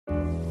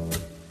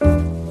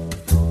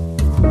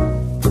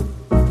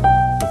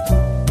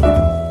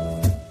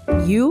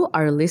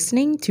are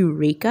listening to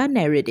Reka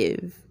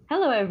Narrative.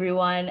 Hello,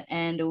 everyone,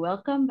 and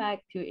welcome back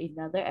to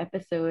another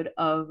episode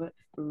of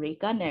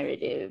Reka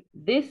Narrative.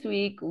 This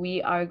week,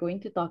 we are going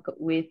to talk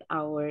with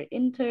our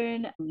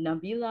intern,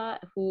 Nabila,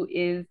 who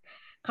is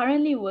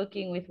currently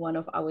working with one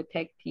of our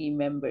tech team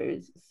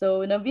members. So,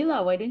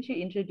 Nabila, why don't you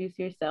introduce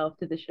yourself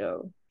to the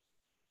show?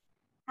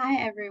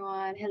 Hi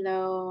everyone.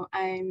 Hello.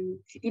 I'm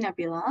Siti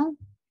Nabila,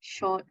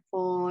 short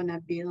for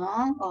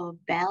Nabila or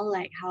Belle,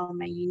 like how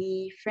my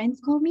uni friends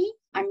call me.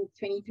 I'm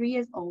 23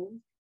 years old,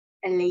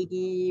 a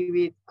lady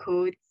with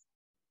codes,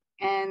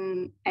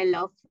 and I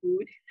love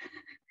food.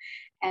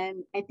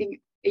 And I think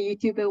a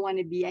YouTuber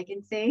wannabe, I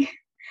can say.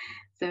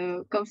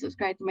 So come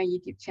subscribe to my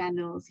YouTube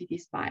channel, City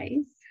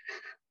Spice.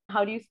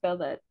 How do you spell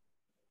that?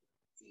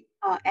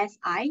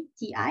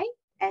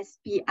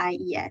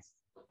 SITISPIES.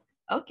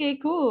 Okay,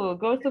 cool.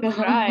 Go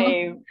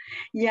subscribe.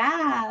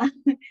 Yeah.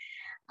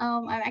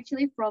 I'm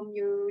actually from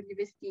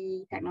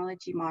University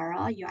Technology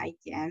Mara,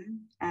 UITM,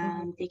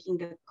 Mhm. taking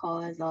the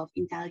course of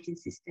Intelligent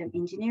System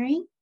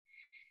Engineering.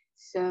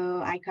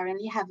 So I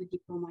currently have a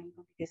diploma in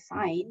computer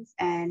science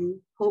and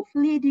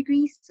hopefully a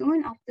degree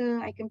soon after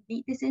I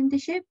complete this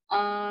internship.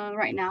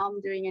 Right now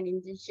I'm doing an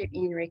internship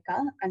in Reka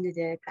under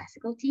the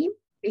classical team.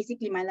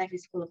 Basically, my life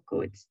is full of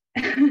codes.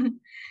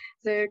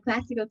 The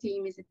classical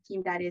team is a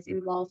team that is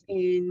involved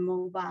in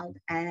mobile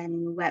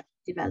and web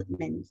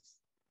developments.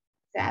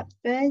 So at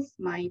first,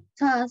 my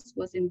task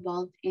was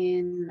involved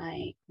in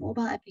like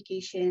mobile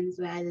applications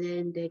where I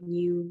learned the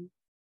new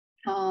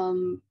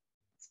um,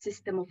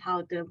 system of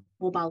how the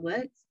mobile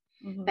works.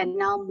 But Mhm.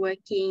 now I'm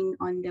working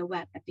on the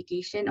web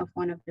application of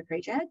one of the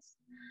projects,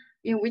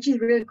 which is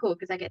really cool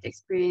because I get to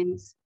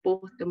experience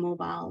both the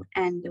mobile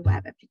and the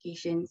web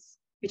applications,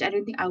 which I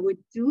don't think I would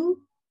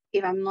do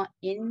if I'm not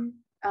in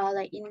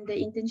the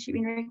internship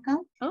in Reka.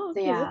 Oh, So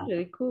okay, yeah. that's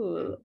really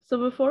cool. So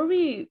before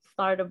we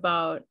start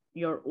about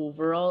your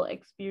overall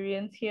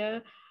experience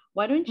here,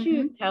 why don't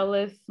you Mhm. tell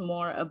us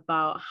more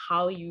about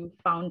how you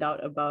found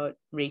out about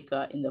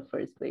Reka in the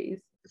first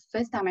place? The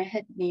first time I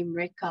heard the name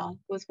Reka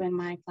was when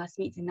my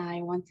classmates and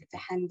I wanted to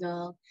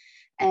handle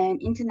an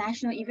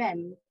international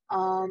event.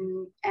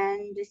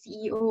 And the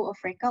CEO of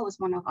Reka was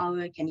one of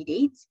our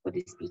candidates for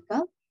the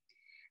speaker.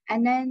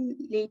 And then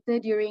later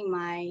during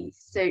my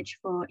search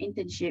for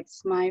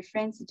internships, my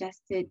friend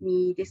suggested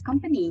me this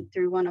company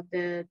through one of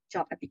the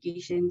job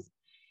applications.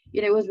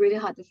 It was really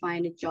hard to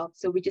find a job.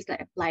 So we just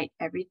like applied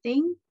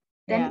everything.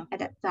 Yeah. Then at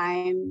that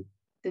time,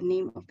 the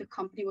name of the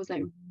company was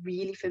like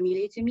really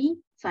familiar to me.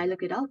 So I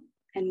looked it up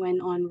and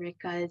went on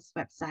Reka's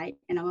website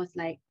and I was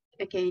like,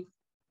 okay,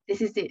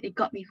 this is it. It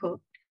got me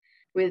hooked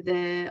with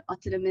the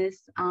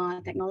autonomous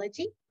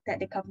technology that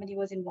the company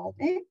was involved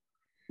in.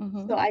 So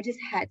Mm-hmm. I just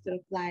had to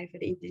apply for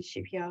the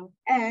internship here.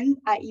 And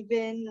I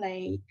even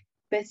like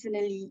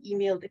personally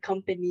emailed the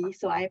company.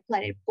 So I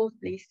applied at both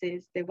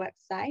places, the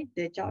website,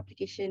 the job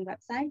application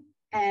website,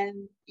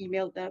 and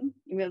emailed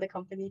the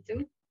company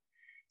too,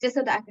 just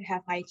so that I could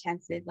have high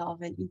chances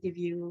of an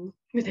interview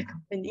with the Yeah,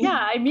 company.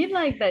 I mean,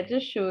 like that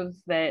just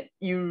shows that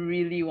you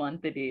really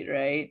wanted it,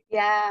 right?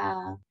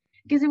 Yeah.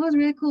 Because it was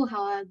really cool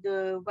how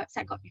the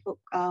website got me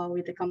hooked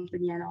with the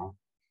company and all.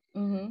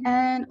 Mm-hmm.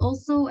 And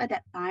also at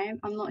that time,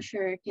 I'm not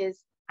sure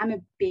because I'm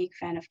a big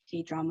fan of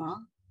K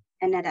drama.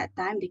 And at that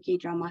time, the K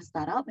drama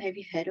startup, have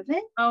you heard of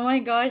it? Oh my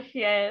gosh,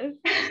 yes.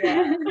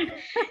 Yeah.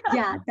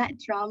 Yeah, that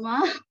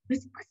drama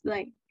was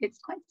like it's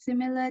quite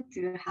similar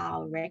to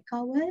how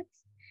Reka works.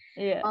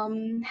 Yeah.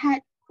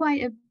 Had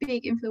quite a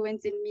big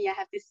influence in me, I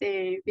have to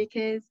say,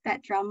 because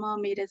that drama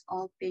made us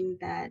all think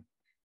that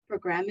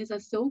programmers are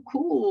so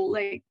cool,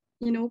 like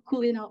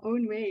cool in our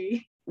own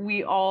way.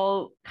 We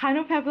all kind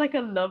of have like a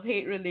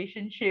love-hate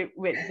relationship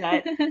with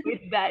that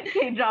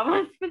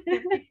K-drama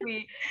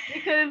specifically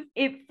because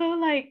it's so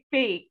like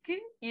fake,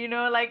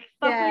 like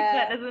stuff like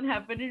that Yeah, doesn't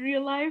happen in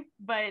real life,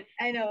 but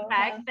I the know,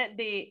 fact huh? that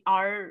they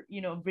are,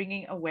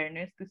 bringing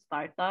awareness to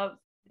startups,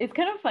 it's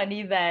kind of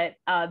funny that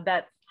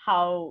that's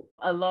how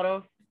a lot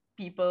of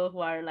people who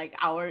are like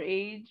our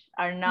age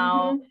are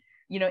now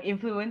Mm-hmm.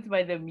 influenced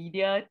by the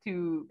media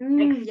to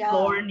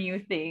explore Yeah, new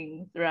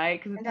things, right?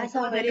 Because and it's like, that's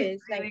oh, how that it looks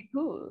is. Like really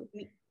cool.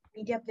 me-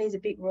 media plays a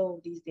big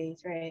role these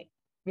days, right?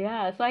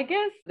 Yeah, so I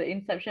guess the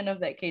inception of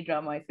that K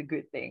drama is a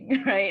good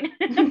thing, right?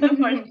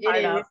 For It is.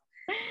 startup.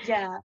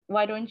 Yeah.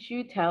 Why don't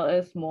you tell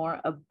us more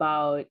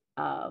about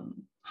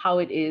how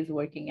it is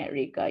working at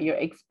Rika, your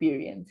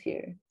experience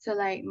here? So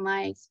like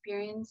my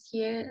experience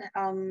here,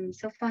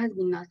 so far has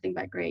been nothing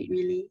but great,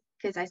 really.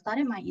 Because I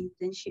started my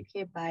internship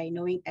here by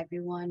knowing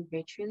everyone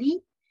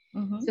virtually.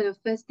 Mm-hmm. So the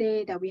first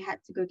day that we had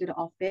to go to the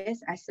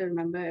office, I still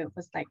remember it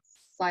was like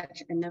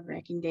such a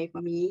nerve-wracking day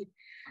for me.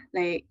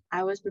 Like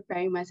I was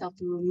preparing myself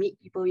to meet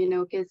people,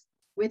 because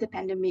with the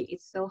pandemic,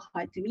 it's so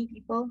hard to meet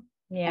people.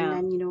 And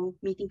Yeah. then,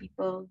 meeting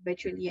people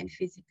virtually and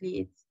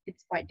physically,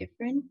 it's quite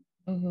different.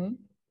 Mm-hmm.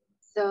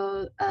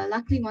 So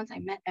luckily, once I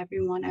met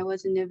everyone, I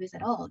wasn't nervous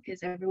at all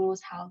because everyone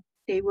was how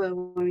they were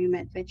when we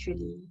met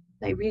virtually,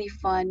 like really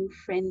fun,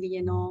 friendly,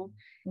 and all.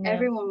 Yeah.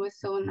 Everyone was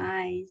so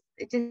nice.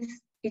 It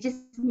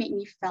just made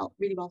me felt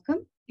really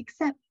welcome.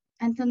 Except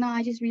until now,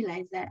 I just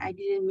realized that I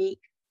didn't make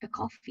a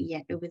coffee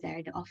yet over there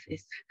at the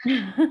office.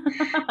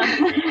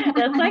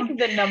 That's like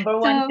the number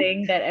one So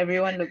thing that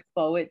everyone looks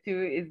forward to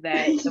is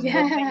that the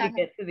moment yeah, you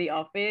get to the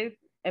office,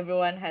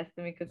 everyone has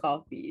to make a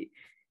coffee.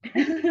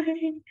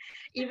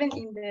 even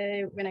in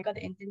the when I got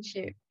the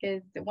internship,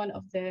 because one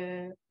of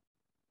the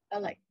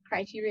like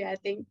criteria, I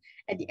think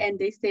at the end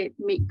they said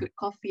make good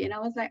coffee, and I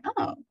was like,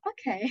 oh,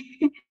 okay.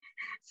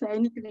 So I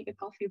need to make a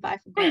coffee, but I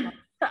forgot.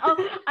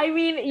 Oh, I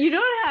mean, you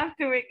don't have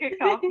to make a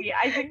coffee.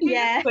 I think they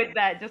just Yeah. put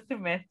that just to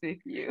mess with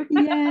you.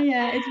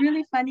 Yeah. It's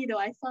really funny though.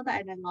 I saw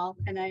that and I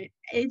laughed, and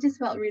it just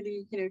felt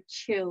really,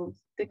 chilled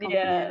the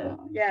company. Yeah.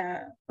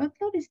 Yeah.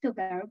 Workload is still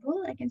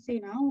bearable, I can say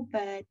now,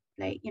 but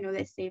like,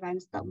 let's say if I'm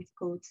stuck with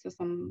codes or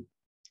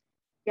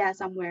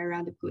somewhere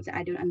around the codes that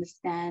I don't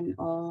understand,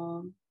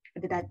 or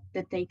the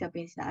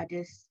database that I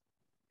just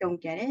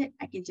don't get it,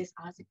 I can just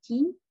ask the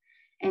team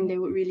and they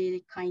would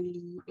really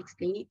kindly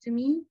explain it to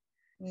me.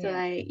 So Yeah.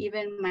 like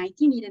even my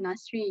team leader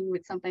Nasreen would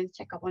sometimes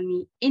check up on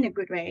me in a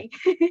good way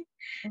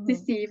to Mhm.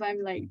 see if I'm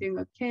like doing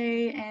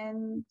okay.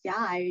 And yeah,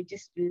 I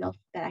just love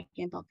that I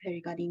can talk to her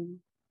regarding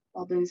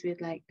problems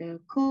with like the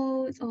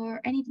codes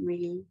or anything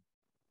really.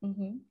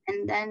 Mhm.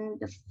 And then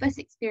the first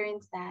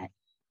experience that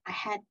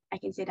I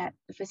can say that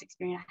the first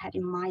experience I had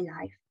in my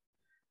life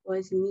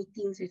was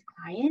meetings with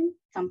clients,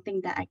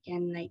 something that I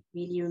can like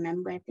really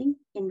remember, I think,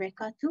 in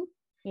Reka too,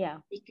 Yeah.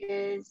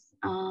 because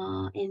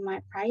in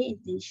my prior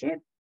internship,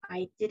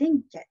 I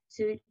didn't get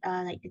to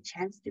like the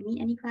chance to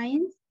meet any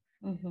clients.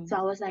 So Mhm.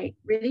 I was like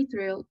really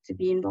thrilled to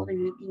be involved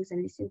in meetings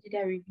and listen to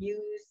their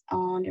reviews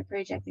on the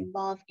project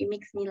involved. It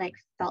makes me like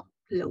felt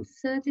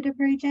closer to the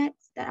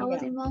projects that I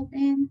was Yeah. involved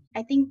in.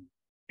 I think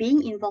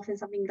being involved in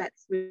something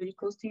that's really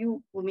close to you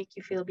will make you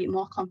feel a bit more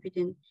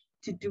confident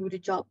to do the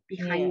job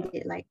behind Yeah.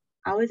 it. Like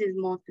ours is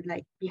more to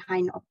like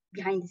behind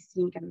the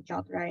scene kind of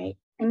job, right?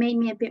 It made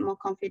me a bit more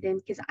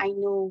confident because I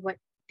know what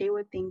they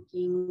were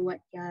thinking, what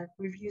their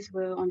reviews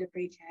were on the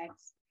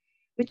projects,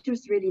 which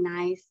was really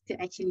nice to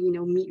actually,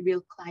 meet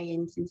real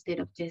clients instead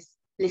of just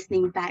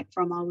listening back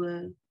from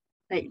our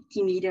like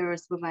team leader or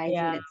supervisor,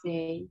 Yeah. let's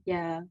say.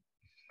 Yeah.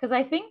 Because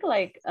I think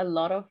like a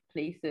lot of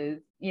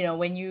places,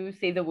 when you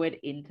say the word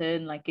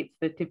intern, like it's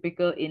the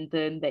typical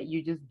intern that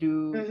you just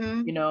do,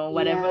 Mm-hmm.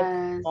 whatever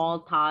Yes.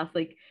 small task,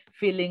 like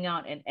filling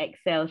out an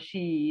Excel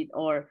sheet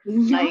or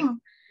like Yeah.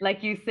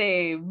 like you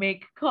say,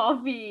 make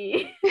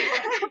coffee,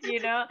 you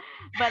know.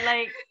 But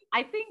like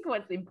I think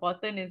what's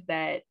important is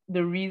that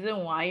the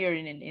reason why you're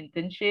in an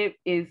internship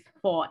is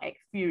for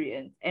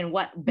experience, and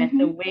what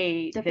better Mm-hmm.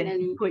 way than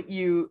to Definitely. put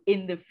you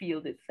in the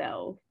field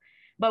itself.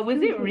 But was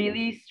True, it true.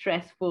 really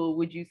stressful,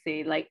 would you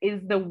say? Like,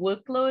 is the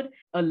workload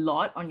a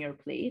lot on your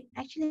plate?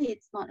 Actually,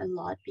 it's not a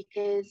lot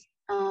because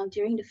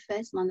during the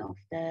first month of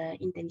the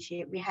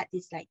internship, we had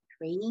this like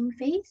training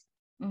phase.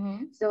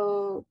 Mm-hmm.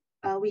 So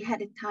we had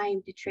the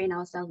time to train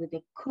ourselves with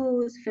the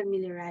codes,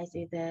 familiarize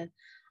with the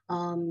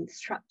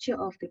structure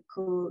of the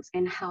codes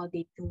and how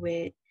they do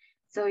it.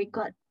 So it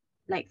got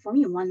like for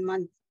me 1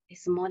 month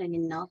is more than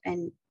enough,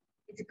 and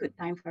it's a good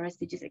time for us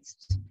to just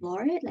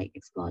explore it, like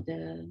explore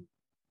the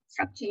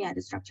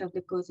structure of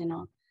the codes and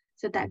all.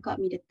 So that got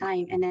me the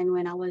time. And then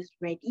when I was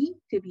ready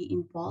to be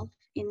involved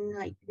in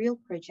like real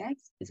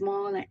projects, it's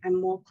more like I'm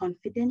more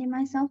confident in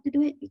myself to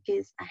do it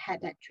because I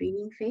had that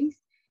training phase.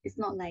 It's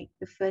not like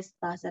the first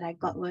task that I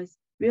got was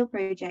real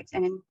projects and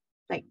then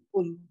like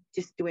boom,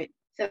 just do it.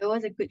 So it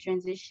was a good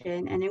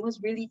transition and it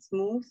was really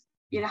smooth.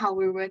 You know how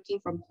we're working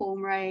from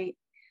home, right?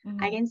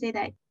 I Mm-hmm. can say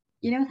that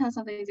you know how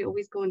sometimes we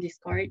always go on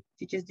Discord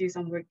to just do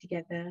some work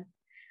together.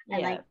 I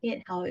Yeah. like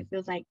it how it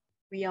feels like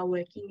we are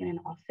working in an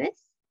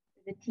office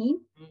with a team.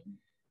 Mhm.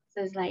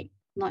 So it's like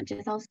not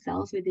just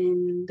ourselves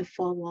within the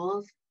four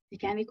walls. It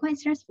can be quite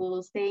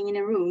stressful staying in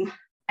a room.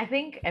 I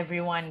think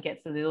everyone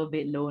gets a little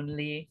bit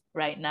lonely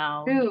right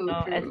now, True,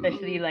 true.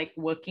 especially like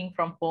working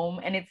from home.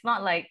 And it's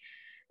not like,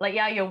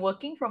 yeah, you're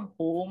working from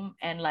home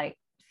and like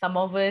some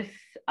of us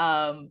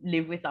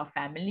live with our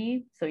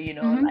family. So,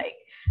 Mm-hmm. like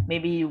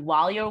maybe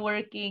while you're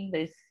working,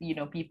 there's,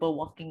 people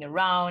walking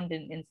around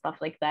and stuff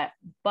like that.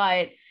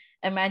 But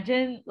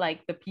imagine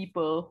like the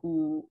people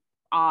who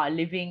are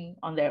living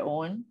on their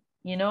own,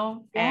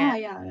 and Yeah,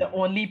 yeah. the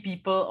only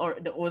people or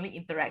the only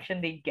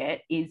interaction they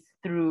get is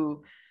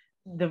through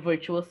the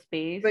virtual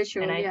space.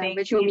 And Virtual, I yeah, think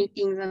virtual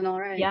meetings and all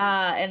right.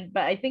 yeah,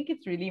 but I think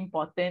it's really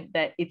important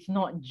that it's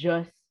not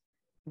just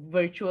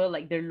virtual,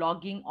 like they're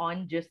logging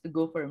on just to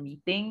go for a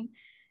meeting.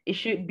 It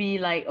should be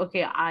like,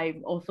 okay,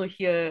 I'm also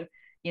here,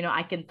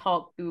 I can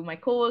talk to my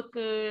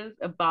coworkers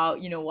about,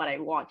 what I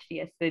watched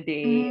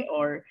yesterday, Mm-hmm.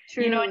 or, just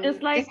True.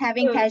 Just like,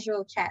 having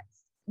casual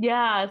chats.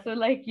 yeah, so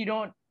like you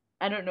don't,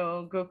 I don't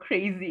know, go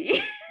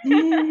crazy.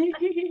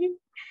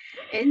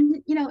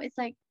 And it's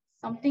like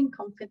something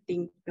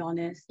comforting to be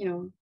honest.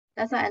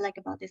 That's what I like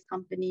about this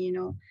company.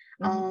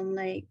 Mhm,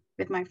 Like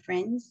with my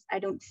friends, I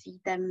don't see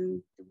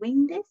them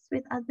doing this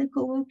with other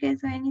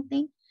coworkers or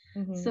anything.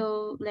 mhm.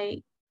 So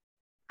like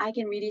I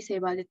can really say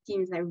about the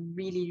teams like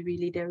really,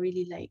 really, they're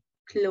really like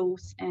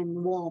close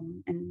and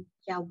warm. And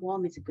yeah,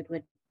 warm is a good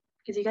word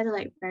because you guys are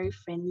like very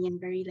friendly and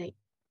very like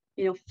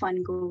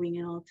fun going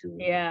and all too.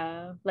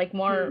 Yeah, like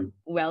more Hmm.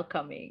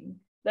 welcoming.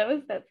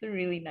 That's a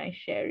really nice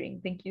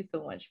sharing. Thank you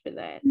so much for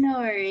that. No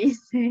worries.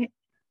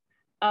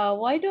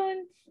 Why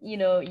don't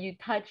you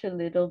touch a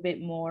little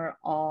bit more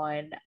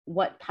on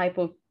what type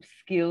of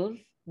skills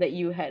that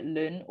you had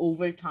learned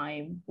over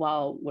time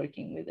while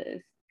working with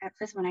us? At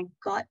first, when I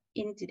got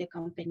into the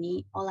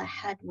company, all I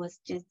had was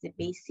just the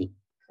basic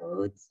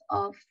codes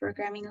of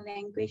programming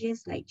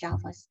languages like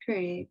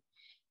JavaScript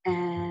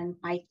and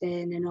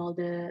Python and all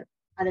the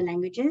other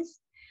languages.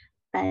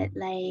 But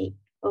like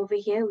over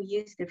here, we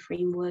use the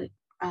framework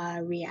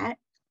React,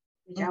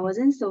 which I Mhm.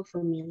 wasn't so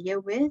familiar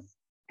with.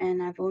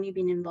 And I've only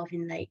been involved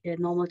in like the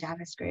normal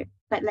JavaScript.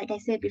 But like I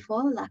said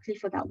before, luckily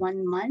for that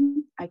 1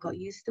 month, I got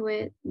used to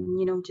it,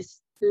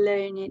 just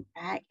learn it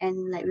back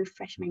and like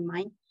refresh my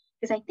mind.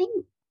 Because I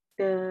think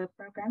the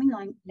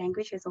programming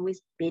language has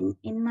always been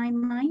in my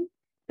mind,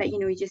 but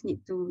you just need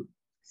to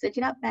search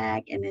it up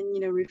back and then,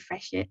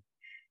 refresh it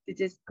to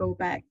just go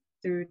back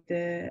to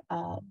to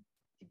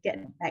get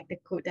back the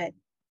code that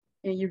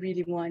you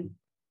really want.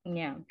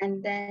 Yeah.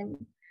 And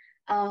then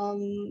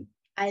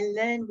I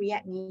learned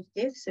React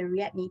Native. So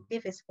React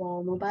Native is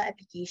for mobile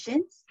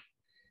applications.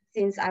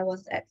 Since I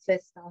was at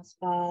first tasked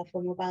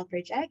for mobile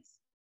projects,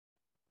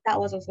 that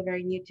was also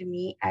very new to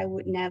me. I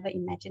would never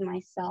imagine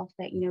myself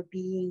like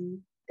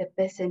being the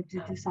person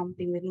to do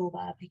something with mobile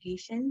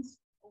applications.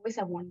 Always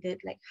I wondered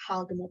like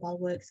how the mobile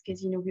works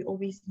because we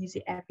always use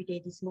it every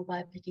day. These mobile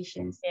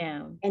applications,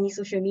 Yeah. any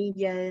social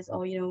medias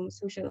or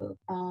social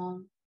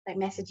like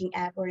messaging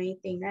app or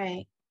anything,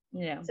 right?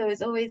 Yeah. So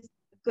it's always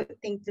a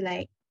good thing to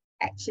like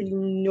actually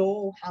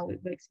know how it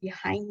works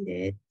behind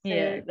it.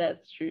 Yeah, So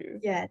that's true.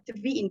 yeah, to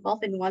be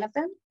involved in one of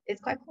them is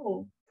quite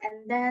cool.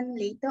 And then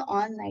later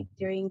on, like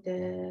during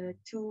the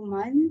 2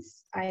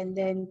 months, I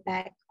learned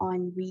back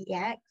on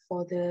React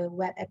for the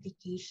web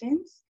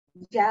applications.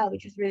 Yeah,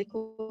 which was really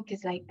cool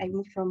because like I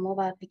moved from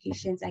mobile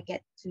applications, I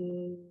get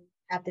to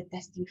have the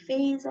testing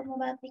phase of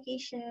mobile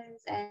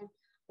applications and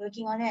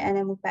working on it, and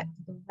then move back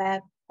to the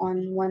web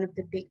on one of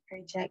the big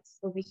projects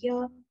over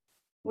here,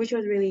 which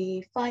was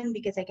really fun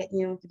because I get,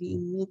 to be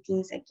in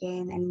meetings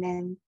again and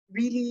then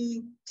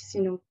really just,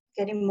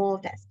 getting more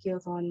of that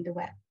skills on the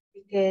web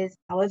because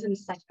I wasn't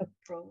such a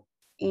pro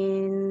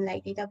in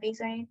like database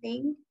or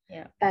anything.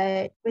 Yeah.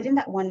 But within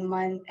that 1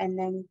 month and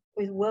then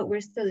with work,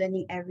 we're still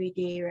learning every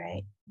day,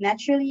 right?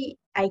 Naturally,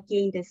 I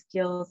gain the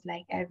skills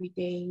like every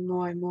day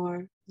more and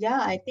more. Yeah,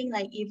 I think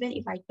like even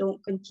if I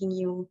don't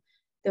continue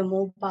the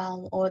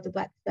mobile or the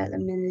web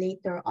development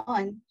later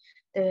on,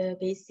 the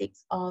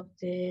basics of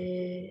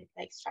the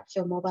like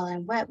structure of mobile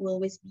and web will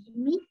always be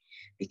in me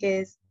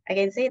because I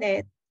can say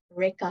that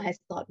Reka has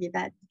taught me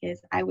that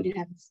because I wouldn't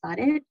have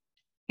started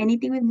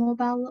anything with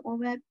mobile or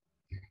web,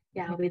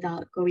 yeah,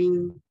 without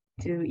going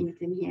to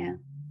intern here.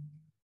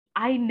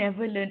 I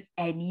never learned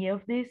any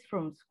of this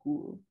from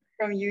school.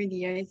 From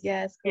uni,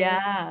 yeah, school.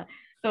 Yeah.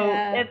 So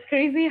Yeah. it's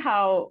crazy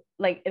how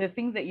like the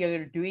things that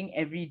you're doing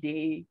every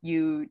day,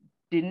 you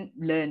didn't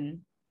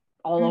learn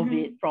all of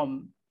it Mm-hmm.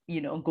 from,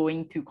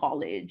 going to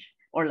college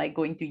or like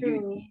going to True.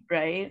 uni,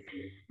 right?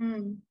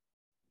 Mm.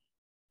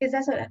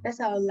 Because that's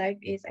how life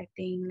is, I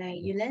think.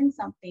 Like you learn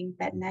something,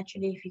 but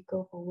naturally if you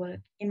go for work,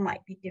 it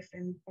might be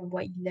different from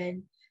what you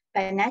learn.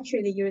 But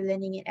naturally you're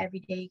learning it every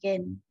day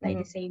again, like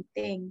the Mhm. same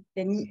thing,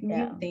 the new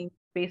Yeah. thing.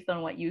 Based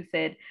on what you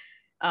said,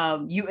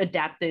 you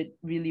adapted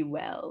really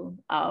well.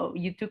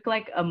 You took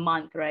like a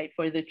month, right,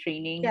 for the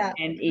training, Yeah.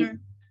 and Mm-hmm.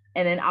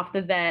 then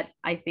after that,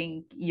 I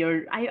think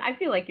I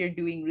feel like you're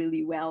doing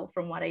really well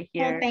from what I Oh,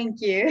 hear.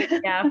 thank you.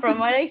 Yeah, from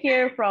what I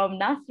hear from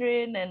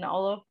Nasrin and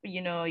all of,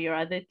 your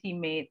other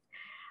teammates,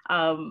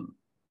 um,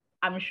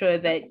 I'm sure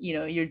that,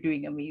 you're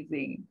doing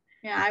amazing.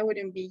 Yeah, I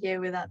wouldn't be here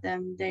without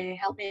them. They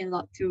help me a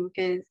lot too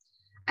because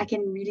I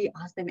can really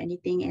ask them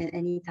anything at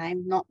any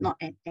time. Not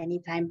at any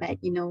time, but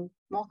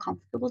more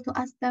comfortable to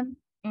ask them.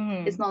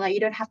 It's Hmm. not like you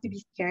don't have to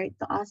be scared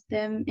to ask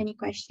them any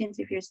questions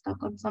if you're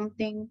stuck on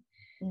something.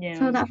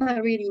 So Yeah. that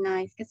felt really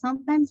nice because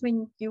sometimes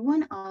when you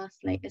want to ask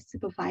like a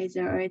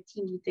supervisor or a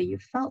team leader, you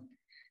felt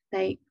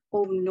like,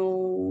 oh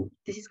no,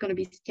 this is gonna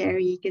be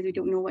scary because we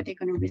don't know what they're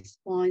gonna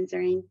respond or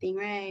anything,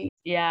 right?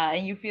 Yeah,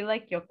 and you feel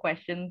like your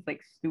question's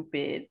like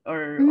stupid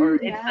or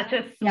it's such Yeah.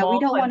 a Yeah, we small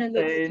don't want to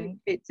look concern.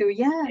 stupid too.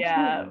 Yeah, true.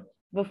 Yeah.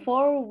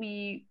 Before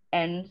we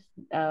end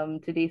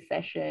today's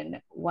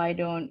session, why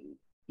don't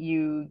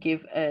you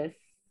give us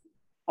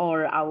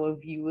or our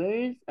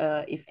viewers,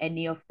 if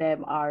any of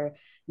them are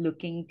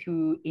looking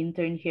to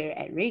intern here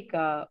at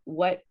Reka,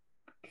 what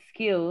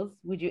skills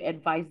would you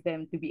advise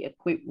them to be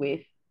equipped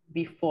with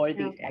before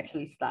Yeah. they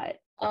actually start?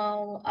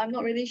 I'm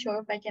not really sure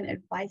if I can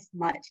advise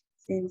much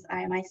since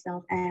I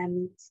myself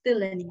am still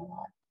learning a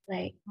lot.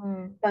 Like,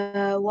 Hmm.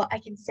 but what I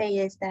can say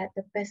is that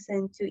the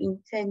person to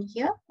intern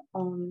here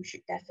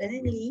should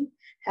definitely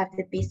have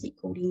the basic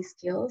coding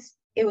skills.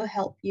 It will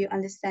help you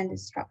understand the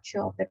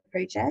structure of the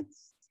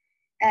projects.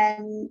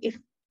 And if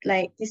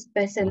like this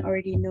person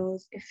already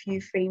knows a few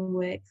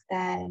frameworks,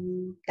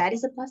 then that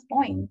is a plus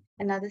point.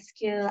 Another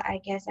skill I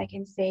guess I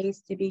can say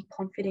is to be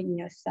confident in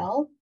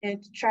yourself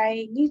and to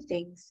try new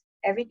things.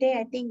 every day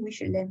I think we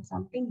should learn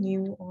something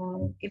new,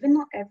 or even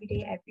not every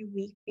day, every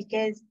week,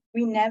 because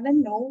we never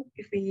know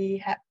if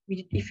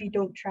if we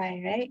don't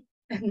try, right?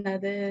 I'm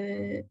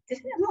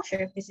not sure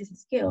if this is a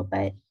skill,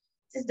 but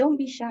just don't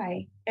be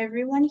shy.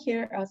 Everyone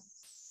here are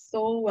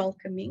so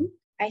welcoming.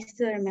 I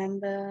still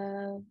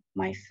remember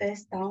my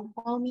first town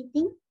hall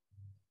meeting.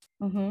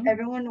 Mm-hmm.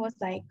 Everyone was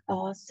like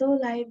so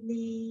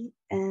lively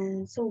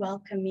and so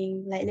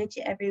welcoming. Like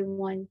legit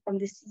everyone from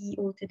the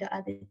CEO to the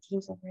other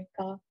teams of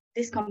Rika.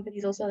 This company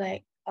is also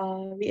like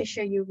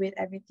reassure you with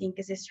everything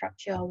because the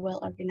structure are well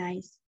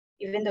organized.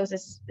 Even though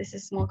this is a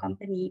small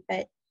company,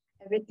 but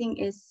everything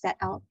is set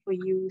out for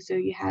you. So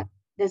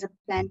there's a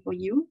plan for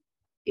you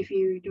if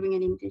you're doing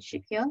an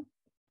internship here.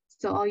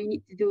 So all you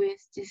need to do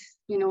is just,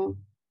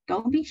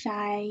 don't be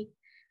shy,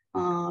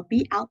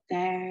 be out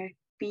there,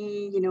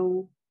 be,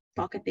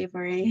 talkative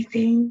or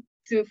anything.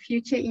 To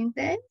future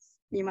interns,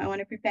 you might want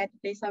to prepare to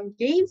play some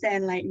games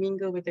and like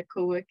mingle with the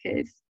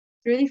coworkers.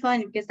 It's really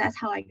fun because that's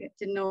how I get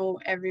to know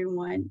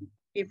everyone.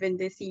 Even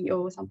the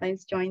CEO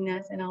sometimes join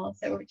us and all,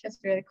 so which is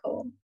really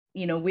cool.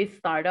 With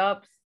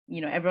startups,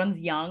 everyone's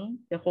young,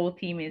 the whole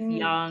team is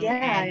young,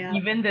 Yeah, and yeah.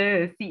 even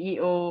the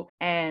CEO.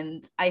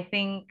 And I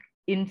think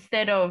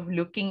instead of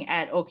looking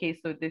at, okay,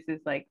 so this is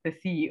like the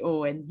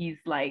CEO and he's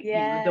like, the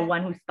Yeah.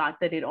 one who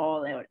started it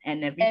all and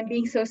And being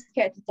everything. so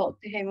scared to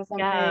talk to him or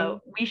Yeah,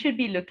 something. we should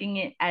be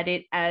looking at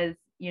it as,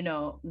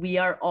 we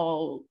are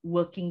all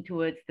working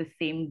towards the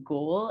same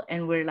goal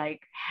and we're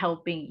like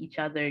helping each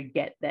other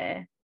get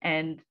there.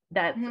 And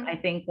that's, I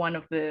think, one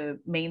of the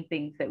main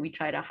things that we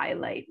try to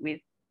highlight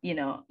with,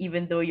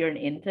 even though you're an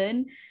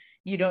intern,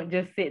 you don't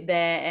just sit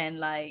there and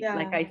like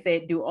Yeah. I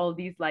said, do all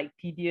these like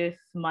tedious,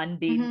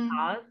 mundane Mm-hmm.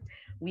 tasks.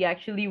 We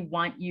actually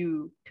want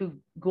you to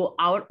go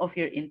out of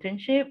your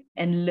internship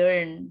and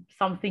learn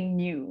something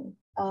new.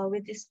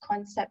 With this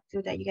concept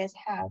too that you guys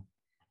have,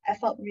 I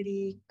felt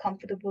really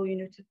comfortable,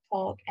 to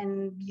talk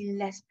and be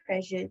less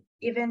pressured.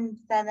 Even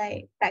that,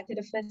 like back to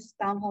the first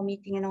town hall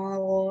meeting and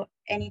all, or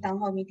any town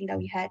hall meeting that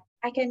we had,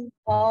 I can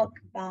talk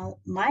about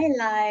my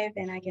life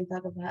and I can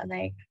talk about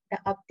like the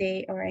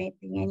update or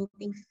anything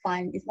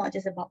fun. It's not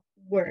just about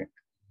work.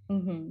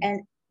 Mm-hmm.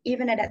 And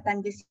even at that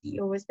time, the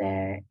CEO was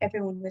there,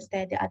 everyone was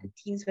there, the other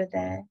teams were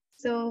there.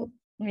 So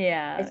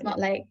Yeah. it's not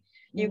like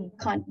you Mm.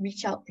 can't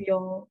reach out to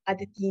your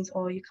other teams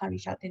or you can't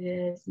reach out to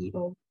the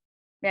CEO.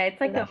 Yeah, it's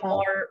So like a that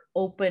felt, more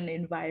open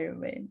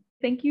environment.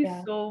 Thank you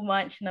yeah. so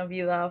much,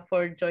 Nabila,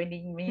 for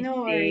joining me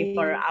No today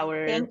for worries.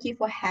 our. Thank you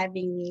for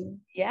having me.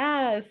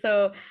 Yeah,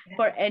 so Yeah.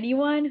 for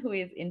anyone who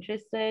is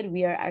interested,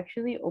 we are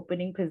actually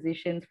opening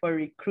positions for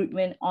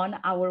recruitment on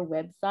our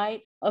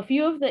website. A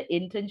few of the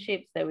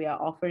internships that we are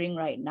offering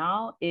right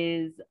now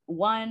is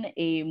one,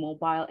 a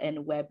mobile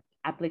and web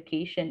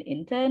application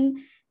intern,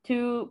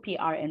 two,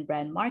 PR and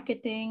brand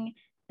marketing,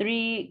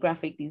 three,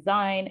 graphic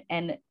design,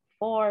 and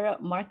four,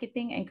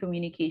 marketing and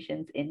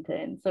communications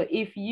intern. So if you